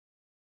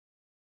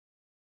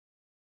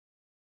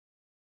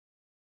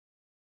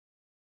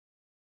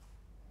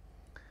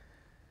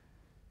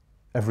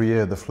Every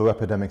year, the flu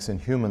epidemics in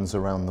humans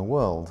around the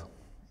world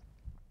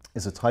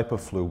is a type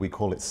of flu, we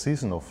call it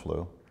seasonal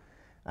flu,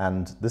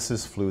 and this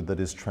is flu that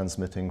is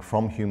transmitting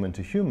from human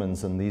to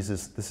humans, and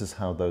this is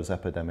how those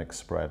epidemics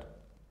spread.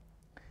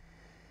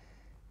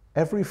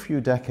 Every few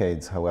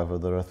decades, however,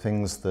 there are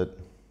things that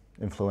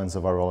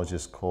influenza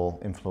virologists call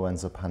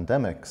influenza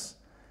pandemics,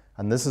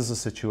 and this is a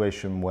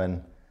situation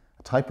when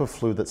a type of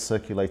flu that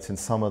circulates in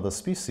some other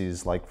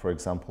species, like for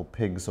example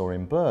pigs or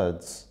in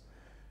birds,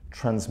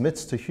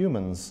 transmits to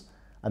humans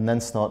and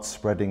then starts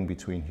spreading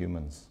between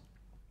humans.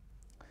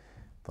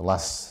 The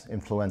last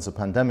influenza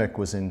pandemic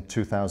was in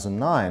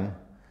 2009,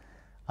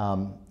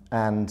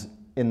 and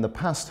in the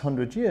past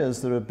 100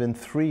 years there have been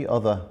 3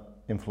 other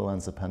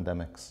influenza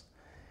pandemics.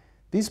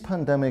 These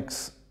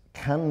pandemics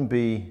can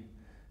be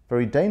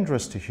very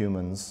dangerous to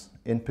humans,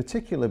 in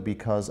particular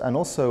because, and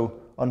also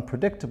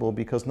unpredictable,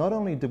 because not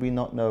only do we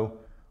not know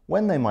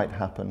when they might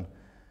happen,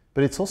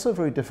 but it's also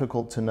very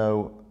difficult to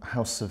know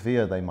how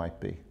severe they might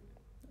be.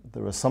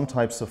 There are some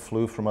types of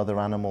flu from other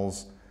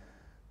animals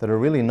that are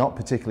really not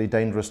particularly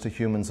dangerous to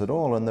humans at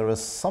all, and there are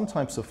some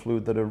types of flu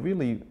that are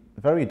really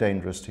very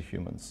dangerous to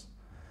humans.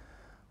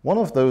 One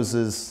of those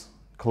is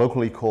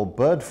colloquially called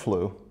bird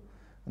flu,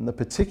 and the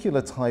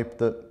particular type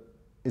that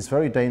is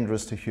very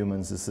dangerous to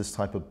humans is this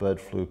type of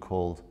bird flu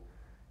called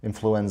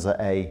Influenza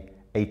A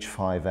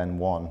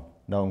H5N1,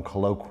 known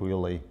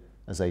colloquially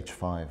as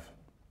H5.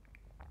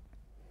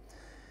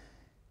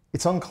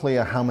 It's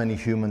unclear how many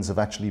humans have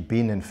actually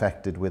been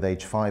infected with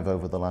H5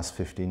 over the last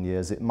 15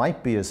 years. It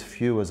might be as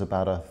few as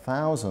about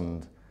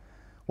 1,000.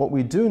 What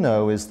we do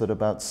know is that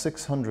about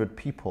 600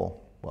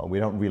 people, well,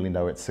 we don't really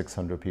know it's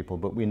 600 people,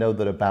 but we know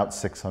that about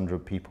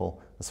 600 people,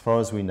 as far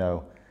as we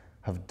know,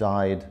 have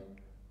died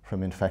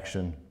from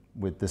infection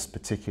with this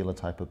particular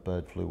type of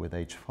bird flu with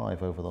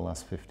H5 over the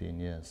last 15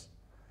 years.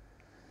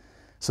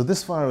 So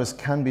this virus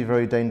can be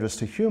very dangerous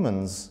to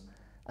humans,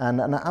 and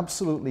an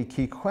absolutely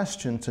key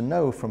question to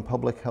know from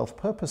public health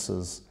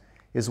purposes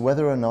is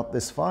whether or not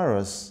this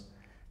virus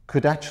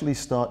could actually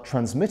start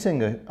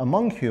transmitting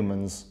among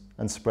humans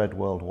and spread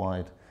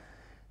worldwide.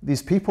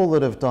 These people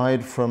that have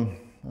died from,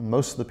 and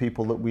most of the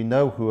people that we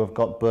know who have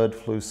got bird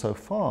flu so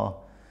far,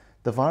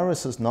 the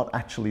virus has not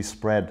actually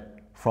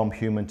spread from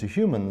human to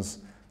humans.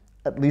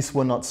 At least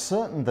we're not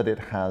certain that it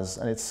has,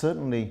 and it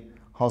certainly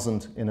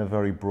hasn't in a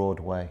very broad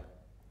way.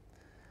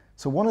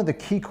 So one of the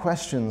key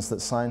questions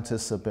that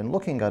scientists have been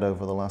looking at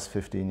over the last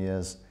 15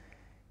 years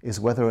is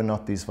whether or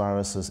not these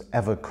viruses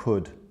ever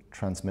could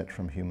transmit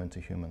from human to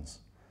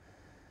humans.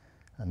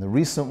 And the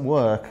recent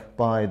work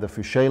by the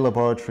Fouché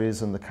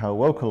laboratories and the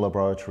Kawaoka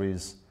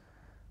laboratories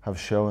have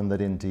shown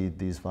that indeed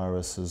these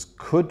viruses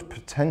could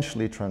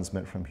potentially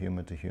transmit from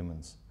human to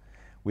humans.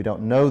 We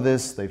don't know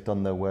this. They've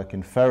done their work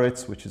in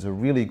ferrets, which is a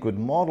really good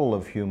model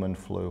of human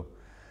flu.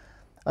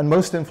 And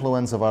most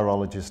influenza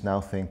virologists now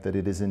think that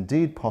it is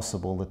indeed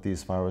possible that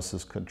these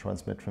viruses could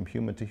transmit from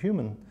human to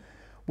human,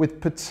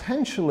 with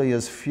potentially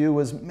as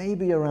few as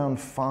maybe around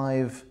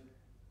 5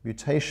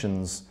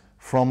 mutations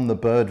from the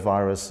bird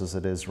virus as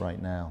it is right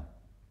now.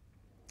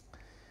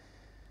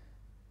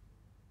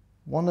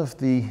 One of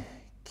the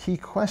key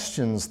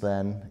questions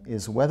then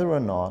is whether or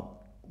not,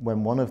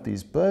 when one of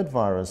these bird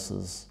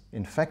viruses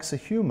infects a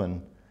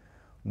human,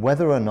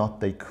 whether or not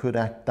they could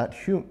act,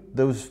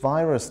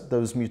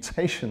 those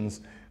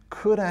mutations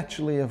could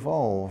actually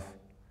evolve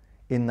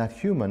in that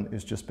human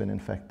who's just been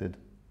infected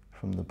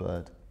from the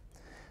bird.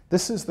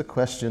 This is the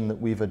question that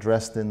we've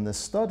addressed in this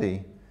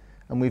study,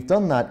 and we've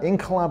done that in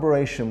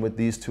collaboration with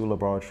these 2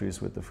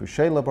 laboratories, with the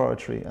Fouché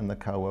laboratory and the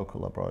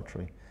Kawaoka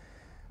laboratory.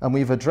 And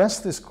we've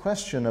addressed this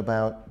question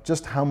about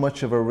just how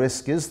much of a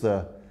risk is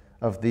there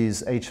of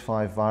these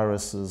H5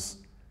 viruses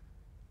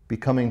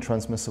becoming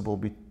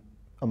transmissible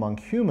among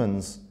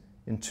humans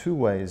in 2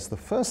 ways. The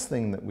first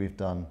thing that we've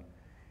done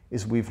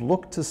is we've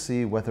looked to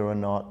see whether or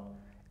not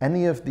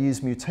any of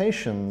these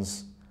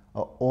mutations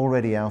are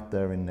already out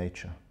there in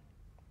nature.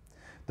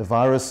 The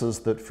viruses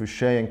that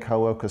Fouché and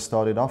Kawaoka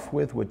started off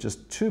with were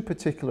just 2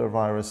 particular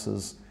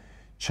viruses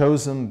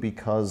chosen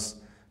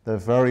because they're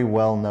very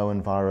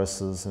well-known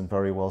viruses and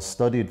very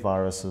well-studied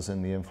viruses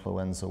in the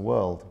influenza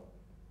world.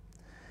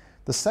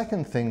 The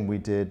second thing we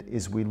did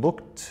is we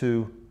looked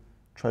to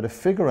try to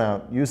figure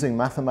out, using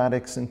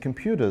mathematics and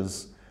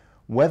computers,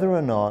 whether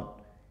or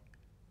not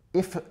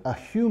if a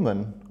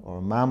human or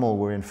a mammal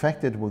were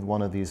infected with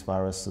one of these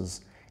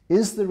viruses,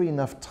 is there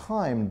enough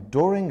time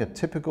during a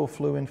typical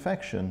flu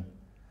infection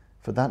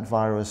for that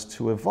virus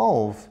to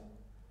evolve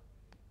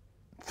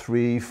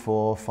 3,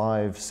 4,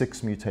 5,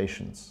 6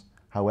 mutations,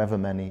 however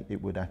many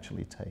it would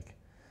actually take?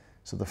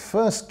 So the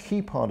first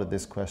key part of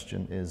this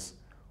question is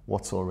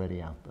what's already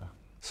out there.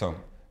 So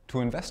to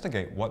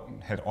investigate what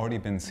had already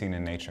been seen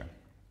in nature,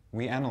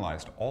 we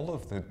analyzed all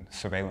of the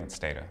surveillance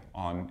data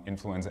on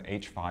influenza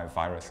H5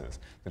 viruses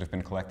that have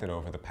been collected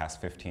over the past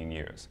 15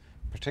 years,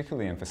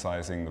 particularly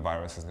emphasizing the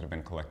viruses that have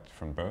been collected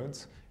from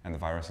birds and the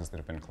viruses that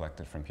have been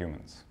collected from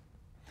humans.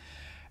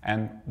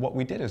 And what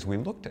we did is we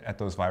looked at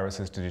those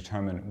viruses to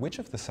determine which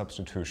of the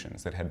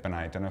substitutions that had been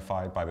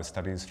identified by the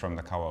studies from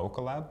the Kawaoka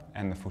lab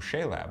and the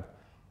Fouché lab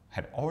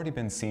had already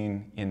been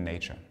seen in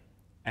nature.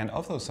 And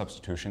of those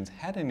substitutions,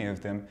 had any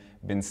of them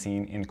been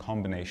seen in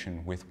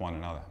combination with one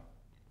another?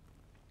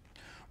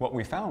 What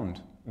we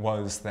found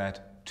was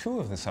that 2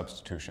 of the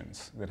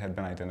substitutions that had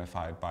been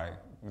identified by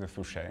the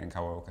Fouché and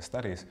Kawaoka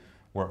studies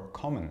were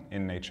common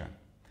in nature.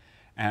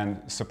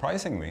 And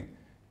surprisingly,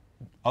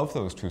 of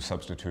those 2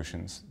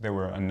 substitutions, there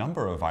were a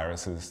number of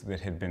viruses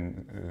that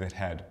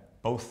had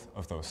both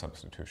of those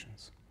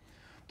substitutions.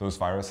 Those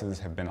viruses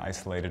have been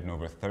isolated in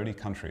over 30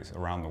 countries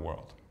around the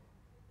world.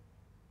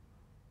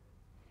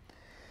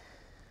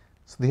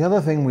 So the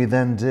other thing we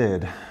then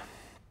did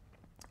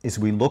is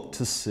we looked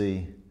to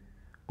see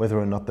whether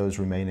or not those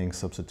remaining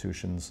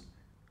substitutions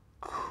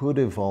could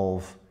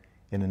evolve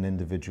in an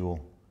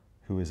individual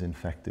who is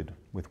infected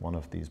with one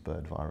of these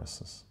bird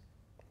viruses.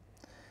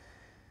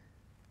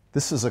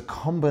 This is a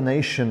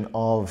combination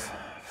of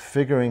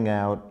figuring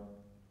out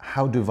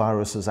how do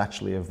viruses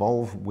actually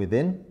evolve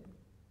within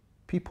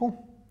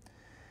people.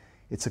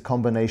 It's a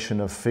combination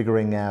of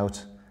figuring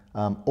out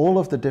all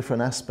of the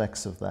different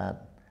aspects of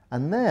that,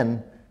 and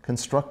then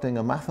constructing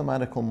a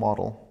mathematical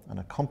model and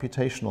a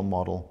computational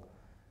model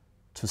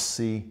to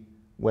see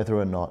whether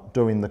or not,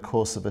 during the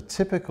course of a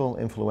typical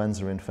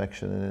influenza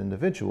infection in an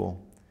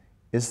individual,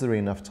 is there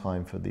enough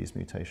time for these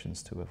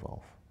mutations to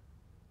evolve.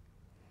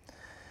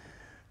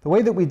 The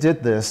way that we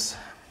did this,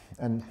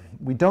 and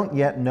we don't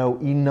yet know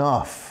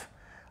enough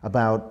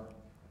about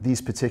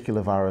these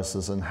particular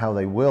viruses and how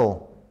they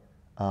will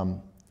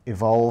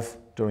evolve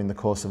during the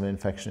course of an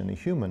infection in a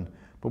human,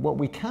 but what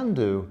we can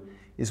do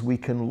is we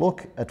can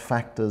look at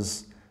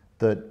factors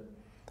that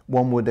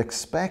one would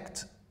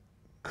expect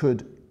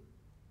could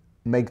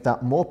make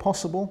that more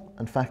possible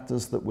and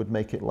factors that would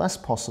make it less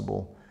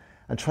possible,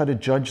 and try to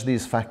judge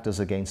these factors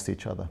against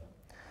each other.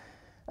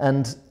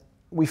 And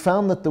we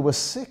found that there were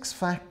 6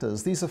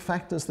 factors. These are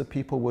factors that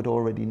people would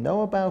already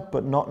know about,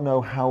 but not know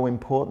how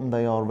important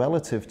they are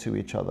relative to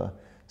each other.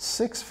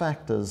 6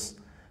 factors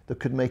that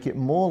could make it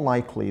more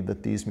likely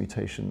that these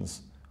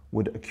mutations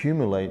would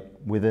accumulate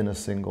within a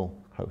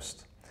single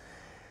host.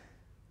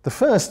 The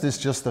first is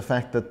just the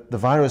fact that the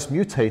virus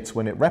mutates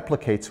when it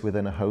replicates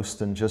within a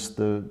host, and just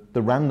the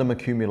random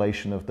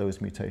accumulation of those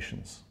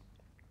mutations.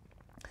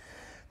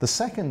 The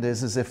second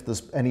is if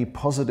there's any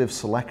positive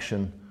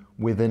selection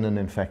within an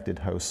infected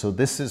host. So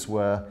this is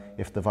where,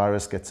 if the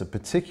virus gets a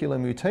particular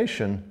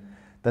mutation,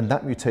 then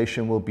that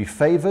mutation will be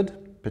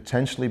favored,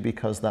 potentially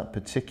because that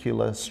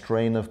particular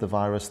strain of the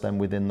virus then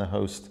within the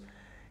host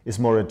is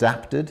more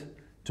adapted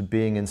to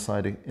being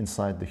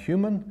inside the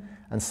human,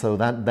 and so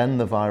that then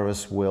the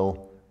virus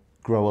will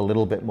grow a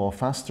little bit more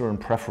faster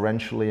and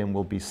preferentially, and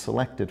will be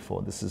selected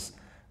for. This is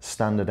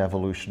standard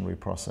evolutionary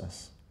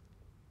process.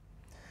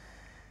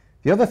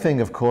 The other thing,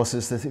 of course,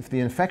 is that if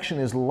the infection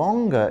is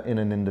longer in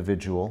an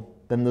individual,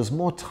 then there's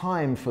more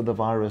time for the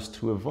virus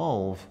to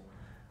evolve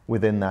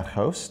within that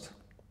host.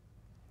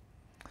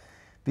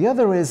 The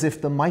other is if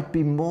there might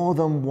be more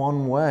than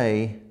one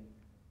way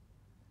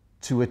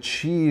to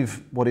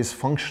achieve what is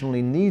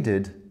functionally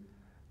needed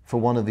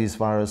for one of these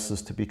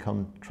viruses to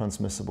become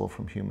transmissible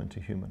from human to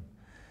human.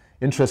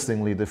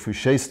 Interestingly, the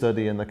Fouché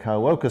study and the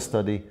Kawaoka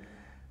study,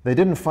 they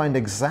didn't find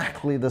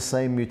exactly the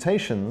same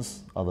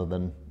mutations, other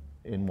than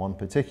in one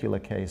particular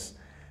case,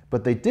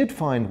 but they did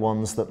find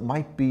ones that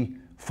might be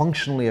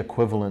functionally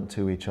equivalent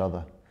to each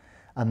other.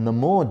 And the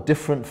more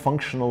different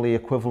functionally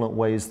equivalent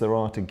ways there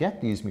are to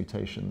get these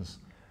mutations,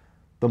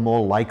 the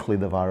more likely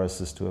the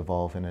virus is to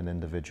evolve in an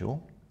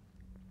individual.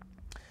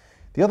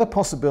 The other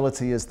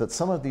possibility is that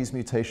some of these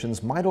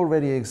mutations might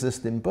already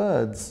exist in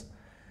birds,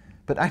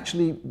 but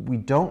actually we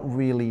don't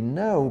really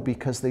know,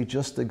 because they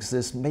just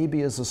exist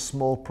maybe as a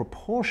small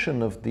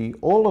proportion of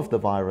all of the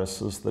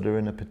viruses that are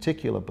in a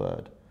particular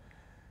bird.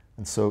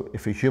 And so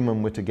if a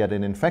human were to get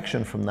an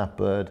infection from that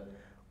bird,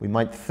 we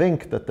might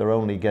think that they're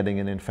only getting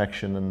an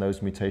infection and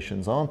those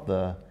mutations aren't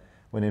there,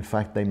 when in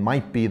fact they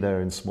might be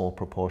there in small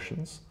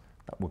proportions.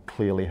 That would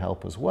clearly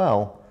help as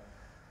well.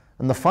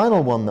 And the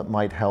final one that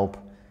might help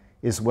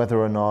is whether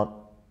or not,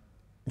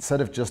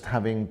 instead of just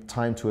having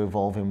time to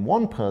evolve in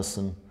one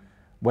person,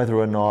 whether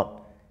or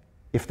not,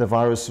 if the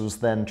virus was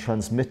then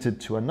transmitted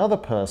to another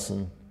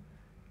person,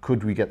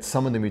 could we get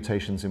some of the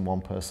mutations in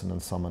one person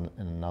and some in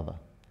another?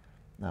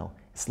 Now,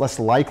 it's less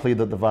likely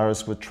that the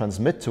virus would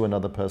transmit to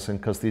another person,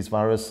 because these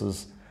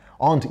viruses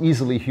aren't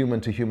easily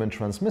human-to-human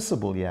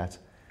transmissible yet,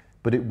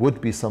 but it would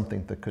be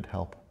something that could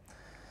help.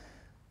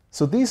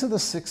 So these are the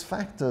 6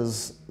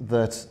 factors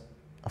that,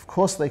 of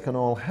course, they can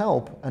all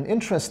help, and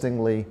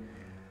interestingly,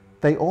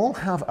 they all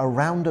have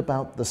around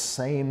about the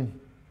same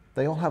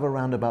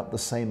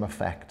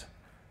effect.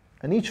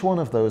 And each one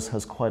of those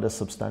has quite a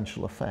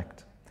substantial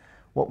effect.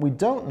 What we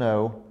don't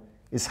know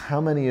is how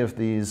many of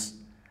these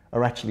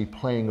are actually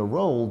playing a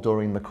role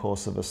during the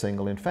course of a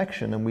single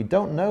infection, and we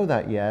don't know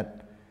that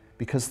yet,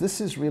 because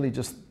this is really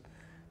just,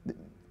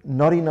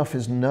 not enough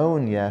is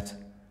known yet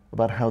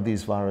about how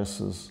these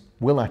viruses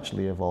will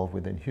actually evolve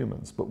within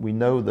humans. But we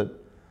know that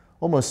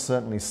almost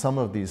certainly some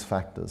of these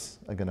factors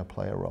are going to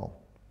play a role.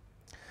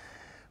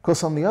 Of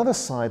course, on the other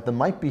side, there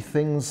might be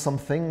some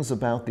things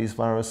about these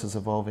viruses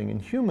evolving in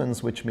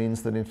humans, which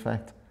means that, in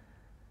fact,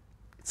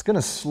 it's going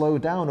to slow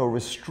down or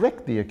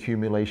restrict the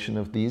accumulation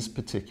of these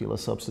particular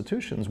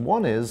substitutions.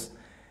 One is,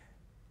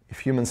 if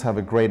humans have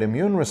a great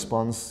immune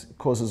response, it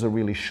causes a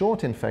really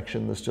short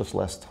infection, there's just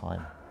less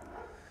time.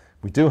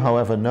 We do,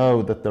 however,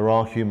 know that there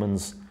are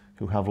humans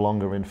who have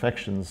longer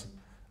infections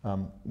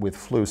with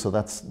flu, so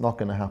that's not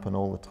going to happen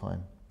all the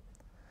time.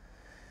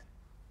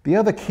 The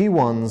other key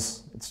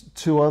ones, it's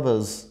two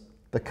others,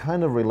 they're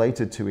kind of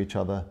related to each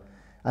other,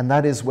 and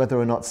that is whether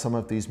or not some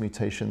of these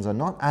mutations are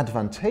not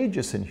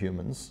advantageous in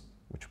humans,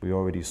 which we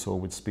already saw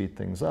would speed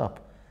things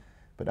up,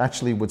 but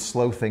actually would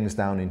slow things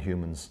down in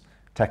humans.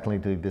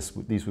 Technically,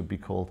 these would be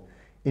called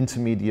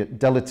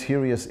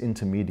deleterious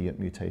intermediate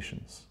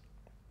mutations.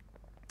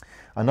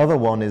 Another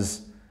one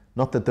is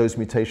not that those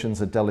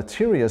mutations are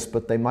deleterious,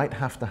 but they might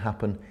have to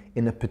happen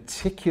in a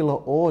particular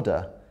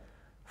order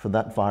for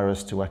that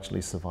virus to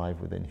actually survive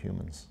within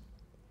humans.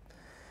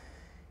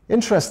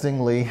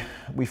 Interestingly,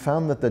 we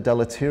found that the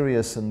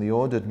deleterious and the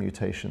ordered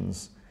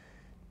mutations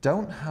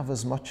don't have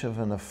as much of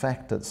an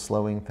effect at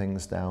slowing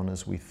things down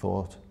as we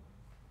thought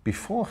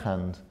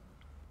beforehand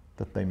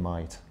that they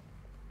might.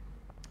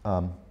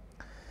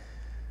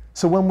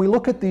 So when we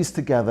look at these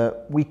together,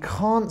 we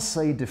can't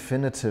say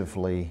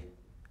definitively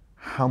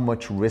how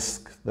much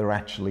risk there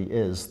actually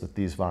is that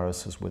these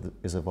viruses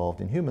is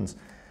evolved in humans.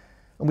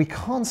 And we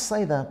can't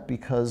say that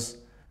because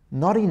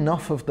not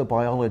enough of the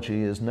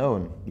biology is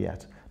known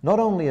yet. Not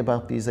only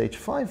about these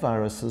H5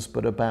 viruses,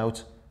 but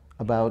about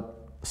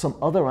some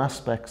other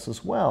aspects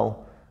as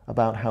well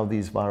about how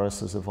these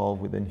viruses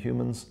evolve within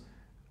humans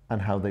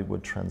and how they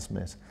would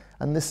transmit.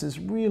 And this is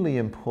really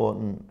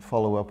important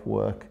follow-up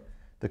work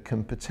that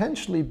can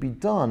potentially be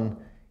done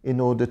in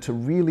order to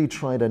really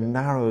try to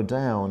narrow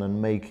down and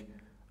make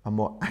a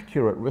more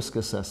accurate risk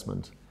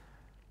assessment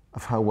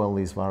of how well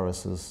these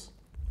viruses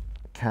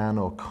can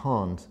or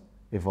can't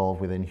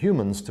evolve within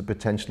humans to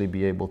potentially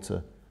be able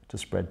to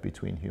spread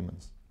between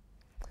humans.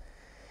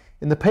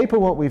 In the paper,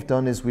 what we've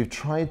done is we've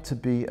tried to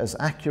be as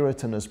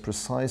accurate and as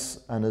precise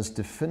and as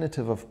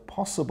definitive as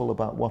possible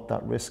about what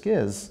that risk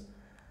is,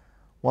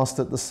 whilst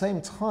at the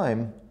same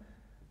time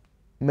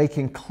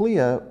making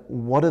clear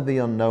what are the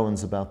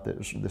unknowns about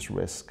this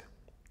risk.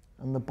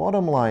 And the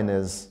bottom line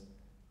is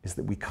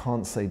that we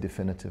can't say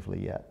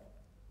definitively yet.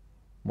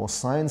 More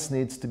science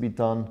needs to be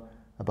done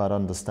about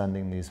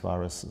understanding these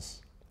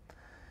viruses.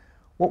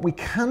 What we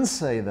can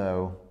say,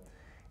 though,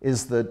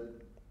 is that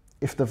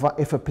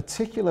if a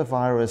particular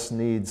virus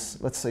needs,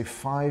 let's say,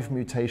 5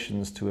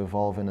 mutations to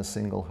evolve in a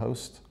single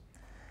host,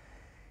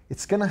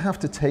 it's going to have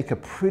to take a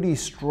pretty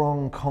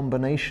strong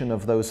combination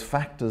of those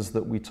factors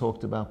that we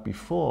talked about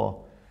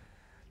before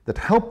that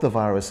help the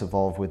virus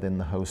evolve within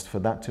the host for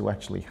that to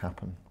actually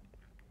happen.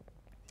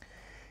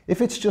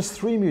 If it's just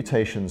 3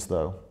 mutations,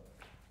 though,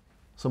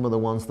 some of the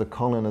ones that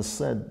Colin has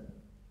said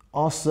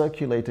are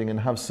circulating and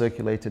have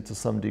circulated to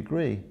some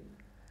degree,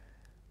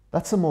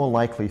 that's a more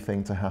likely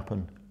thing to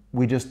happen.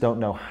 We just don't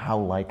know how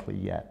likely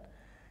yet.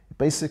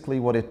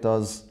 Basically, what it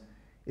does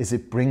is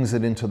it brings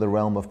it into the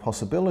realm of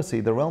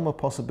possibility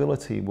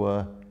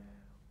where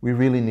we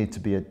really need to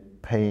be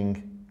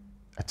paying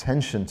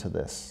attention to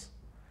this.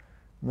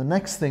 And the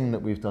next thing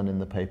that we've done in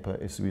the paper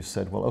is we've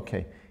said, well,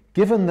 okay,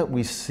 given that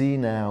we see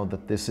now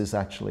that this is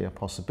actually a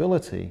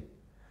possibility,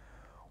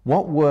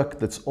 what work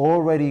that's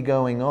already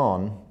going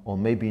on, or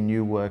maybe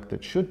new work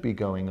that should be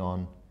going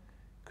on,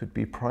 could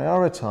be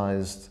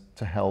prioritized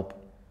to help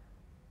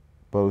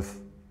both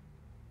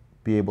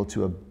be able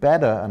to a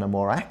better and a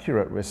more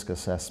accurate risk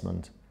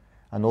assessment,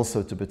 and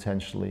also to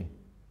potentially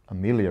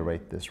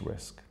ameliorate this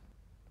risk.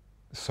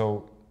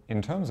 So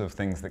in terms of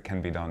things that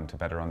can be done to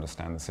better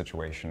understand the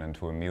situation and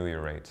to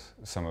ameliorate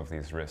some of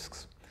these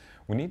risks,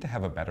 we need to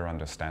have a better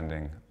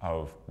understanding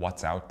of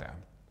what's out there.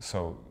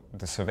 So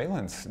the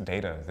surveillance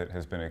data that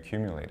has been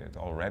accumulated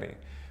already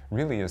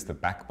really is the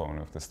backbone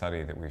of the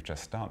study that we've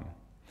just done.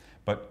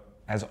 But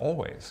as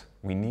always,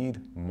 we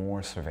need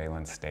more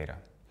surveillance data.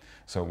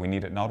 So we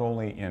need it not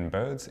only in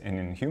birds and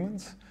in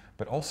humans,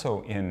 but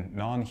also in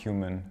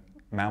non-human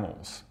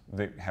mammals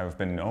that have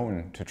been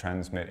known to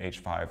transmit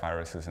H5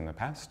 viruses in the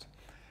past,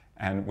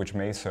 and which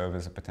may serve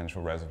as a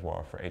potential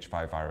reservoir for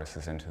H5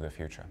 viruses into the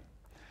future.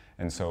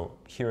 And so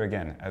here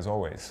again, as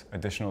always,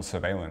 additional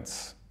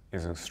surveillance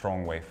is a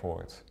strong way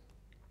forward.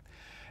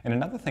 And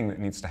another thing that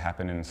needs to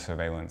happen in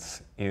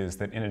surveillance is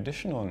that in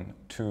addition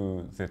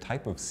to the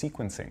type of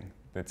sequencing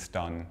that's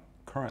done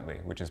currently,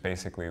 which is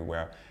basically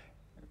where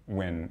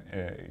when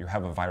you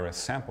have a virus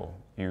sample,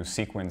 you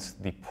sequence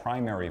the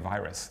primary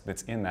virus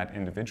that's in that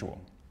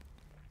individual.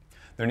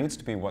 There needs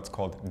to be what's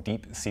called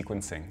deep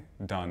sequencing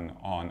done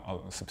on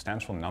a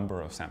substantial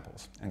number of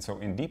samples. And so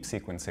in deep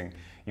sequencing,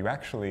 you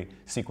actually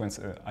sequence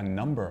a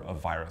number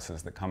of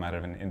viruses that come out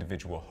of an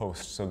individual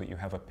host so that you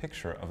have a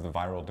picture of the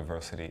viral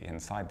diversity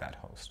inside that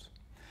host.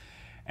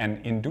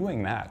 And in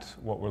doing that,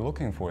 what we're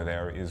looking for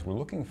there is we're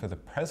looking for the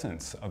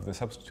presence of the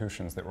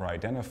substitutions that were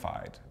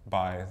identified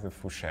by the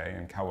Fouché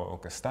and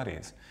Kawaoka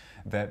studies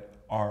that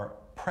are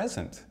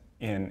present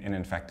in an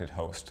infected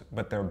host,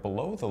 but they're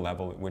below the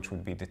level at which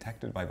would be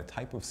detected by the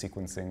type of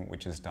sequencing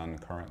which is done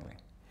currently.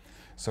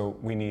 So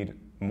we need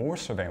more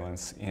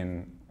surveillance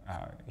in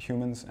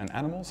humans and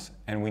animals,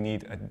 and we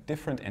need a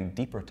different and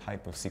deeper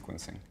type of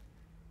sequencing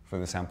for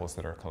the samples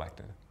that are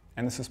collected.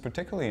 And this is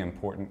particularly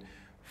important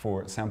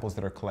for samples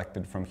that are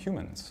collected from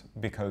humans,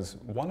 because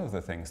one of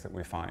the things that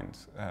we find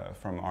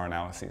from our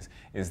analyses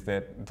is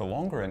that the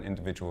longer an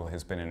individual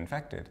has been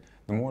infected,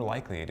 the more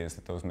likely it is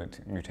that those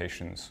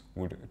mutations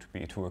would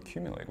be to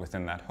accumulate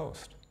within that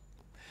host.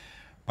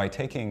 By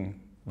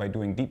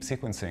doing deep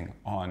sequencing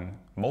on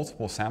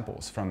multiple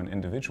samples from an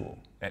individual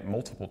at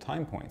multiple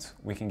time points,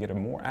 we can get a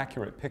more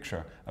accurate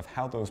picture of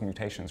how those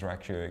mutations are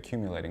actually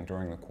accumulating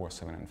during the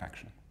course of an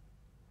infection.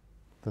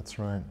 That's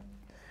right.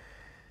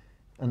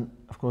 And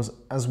of course,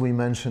 as we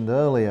mentioned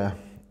earlier,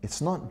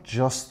 it's not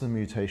just the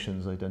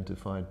mutations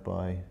identified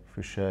by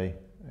Fouché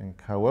and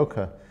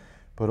Kawoka,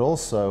 but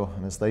also,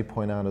 and as they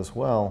point out as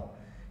well,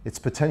 it's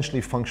potentially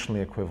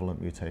functionally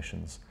equivalent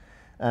mutations.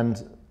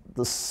 And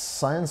the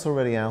science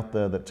already out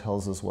there that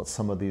tells us what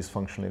some of these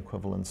functionally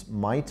equivalents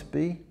might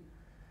be.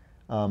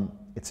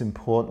 It's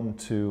important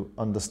to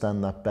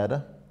understand that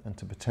better and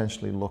to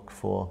potentially look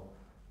for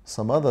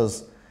some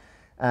others.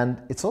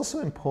 And it's also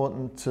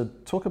important to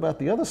talk about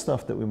the other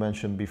stuff that we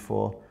mentioned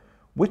before.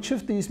 Which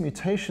of these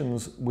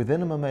mutations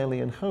within a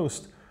mammalian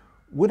host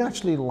would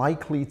actually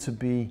likely to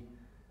be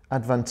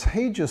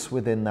advantageous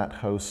within that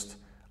host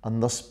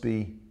and thus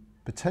be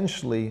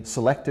potentially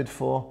selected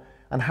for,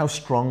 and how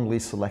strongly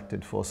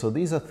selected for. So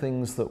these are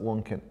things that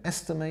one can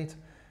estimate,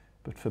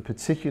 but for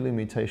particular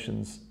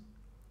mutations,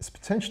 it's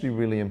potentially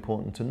really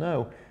important to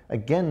know,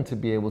 again, to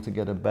be able to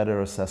get a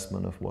better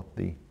assessment of what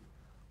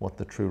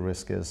the true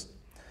risk is.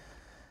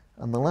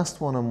 And the last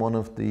one, and one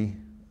of the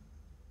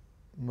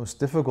most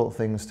difficult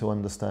things to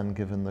understand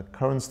given the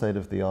current state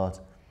of the art,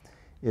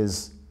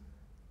 is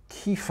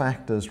key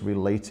factors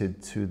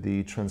related to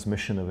the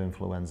transmission of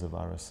influenza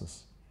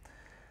viruses.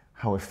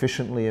 How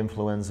efficiently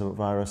influenza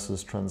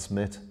viruses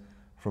transmit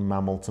from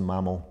mammal to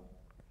mammal,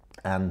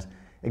 and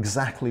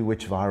exactly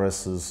which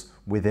viruses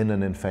within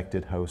an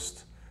infected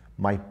host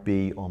might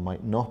be or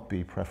might not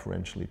be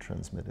preferentially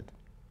transmitted.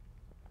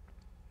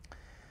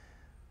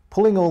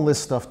 Pulling all this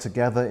stuff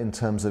together in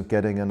terms of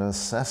getting an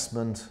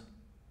assessment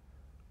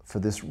for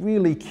this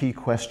really key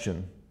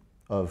question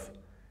of,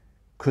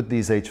 could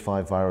these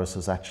H5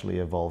 viruses actually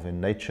evolve in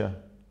nature?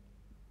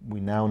 We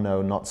now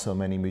know not so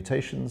many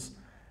mutations,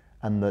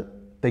 and that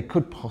they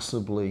could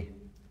possibly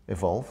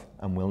evolve,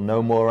 and we'll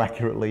know more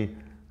accurately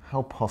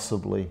how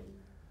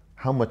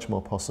much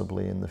more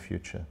possibly in the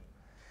future.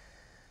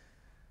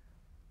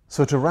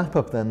 So to wrap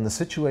up then, the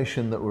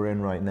situation that we're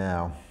in right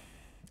now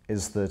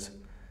is that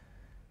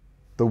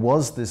there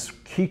was this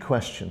key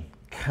question: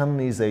 can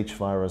these H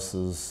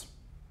viruses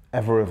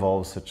ever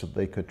evolve such that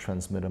they could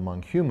transmit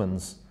among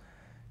humans?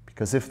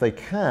 Because if they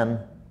can,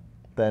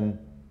 then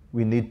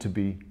we need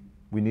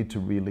to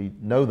really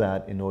know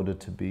that in order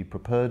to be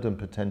prepared and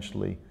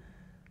potentially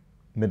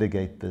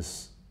mitigate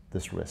this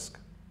risk.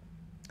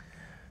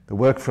 The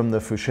work from the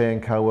Fouché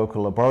and Kawoka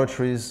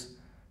laboratories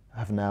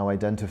have now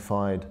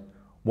identified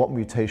what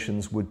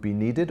mutations would be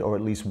needed, or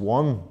at least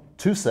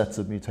two sets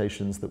of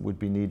mutations that would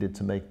be needed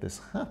to make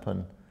this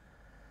happen.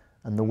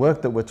 And the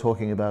work that we're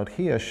talking about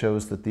here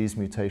shows that these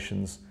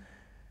mutations,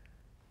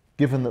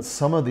 given that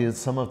some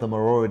of them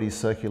are already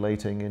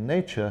circulating in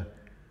nature,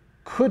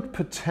 could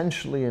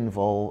potentially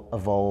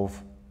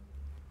evolve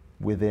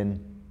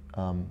within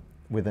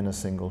a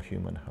single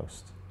human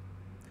host.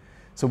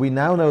 So we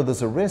now know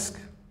there's a risk.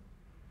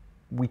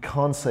 We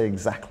can't say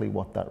exactly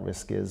what that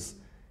risk is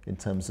in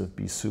terms of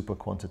be super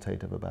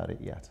quantitative about it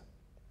yet.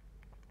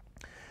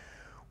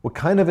 We're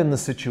kind of in the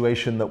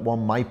situation that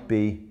one might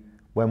be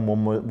when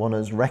one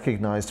has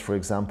recognized, for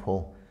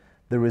example,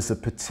 there is a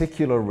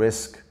particular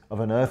risk of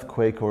an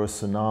earthquake or a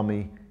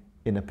tsunami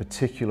in a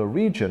particular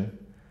region.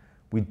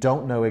 We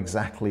don't know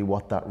exactly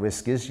what that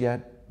risk is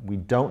yet. We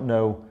don't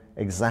know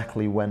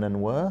exactly when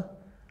and where,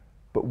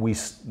 but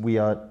we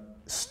are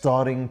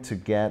starting to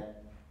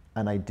get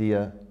an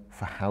idea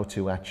for how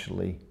to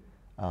actually,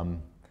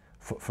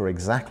 for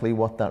exactly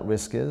what that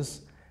risk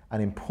is.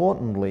 And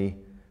importantly,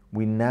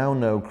 we now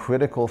know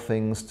critical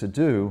things to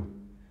do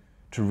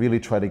to really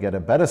try to get a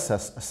better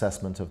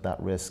assessment of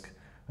that risk.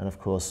 And of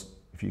course,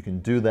 if you can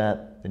do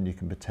that, then you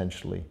can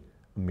potentially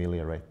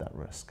ameliorate that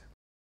risk.